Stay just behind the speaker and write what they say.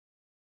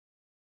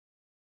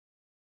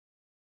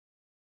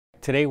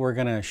Today we're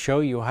going to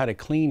show you how to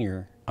clean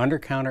your under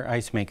counter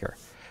ice maker.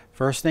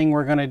 First thing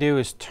we're going to do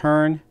is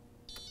turn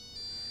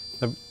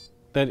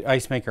the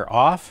ice maker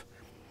off,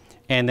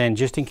 and then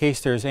just in case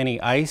there's any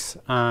ice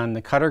on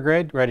the cutter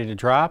grid ready to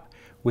drop,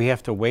 we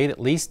have to wait at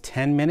least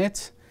 10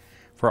 minutes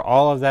for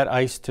all of that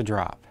ice to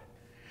drop.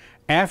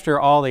 After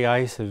all the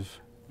ice is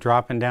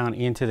dropping down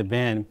into the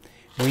bin,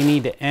 we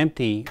need to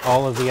empty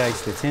all of the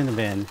ice that's in the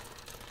bin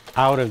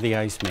out of the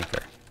ice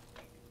maker.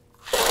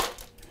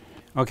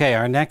 Okay,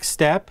 our next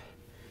step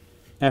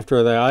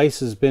after the ice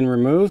has been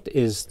removed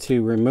is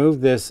to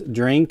remove this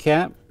drain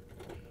cap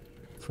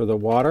for the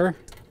water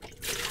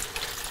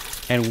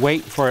and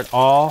wait for it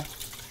all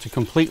to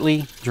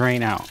completely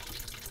drain out.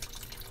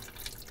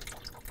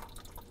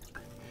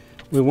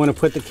 We want to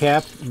put the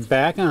cap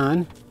back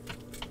on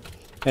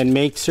and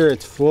make sure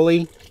it's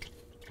fully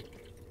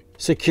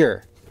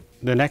secure.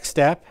 The next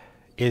step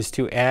is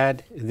to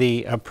add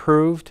the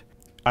approved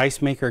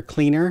ice maker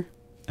cleaner,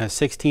 a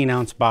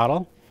 16-ounce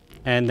bottle.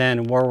 And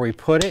then where we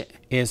put it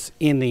is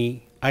in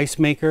the ice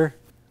maker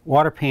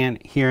water pan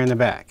here in the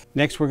back.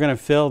 Next, we're going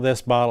to fill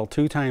this bottle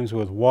 2 times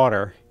with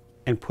water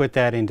and put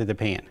that into the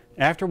pan.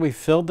 After we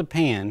filled the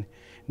pan,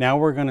 now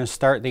we're going to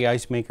start the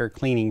ice maker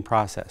cleaning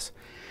process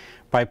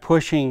by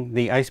pushing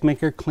the ice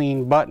maker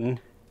clean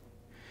button,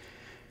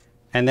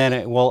 and then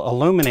it will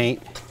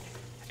illuminate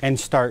and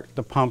start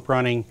the pump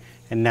running,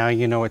 and now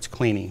you know it's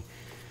cleaning.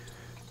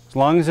 As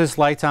long as this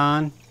light's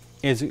on,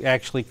 it's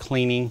actually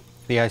cleaning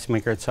the ice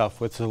maker itself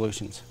with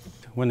solutions.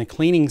 When the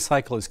cleaning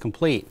cycle is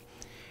complete,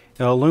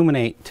 it'll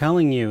illuminate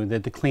telling you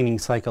that the cleaning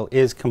cycle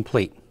is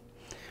complete.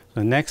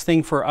 The next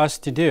thing for us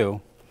to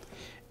do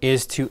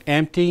is to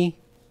empty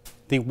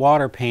the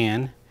water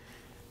pan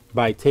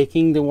by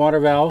taking the water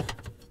valve,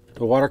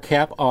 the water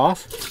cap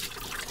off,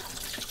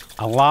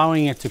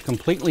 allowing it to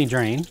completely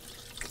drain,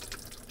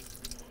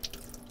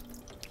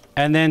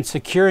 and then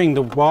securing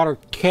the water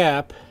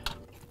cap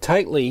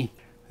tightly.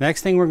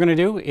 Next thing we're going to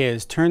do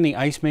is turn the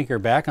ice maker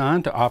back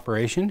on to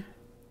operation,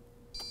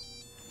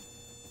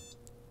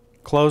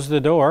 close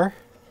the door,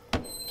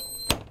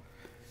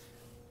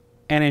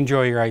 and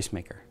enjoy your ice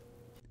maker.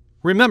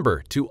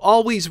 Remember to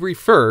always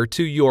refer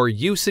to your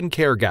use and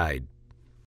care guide.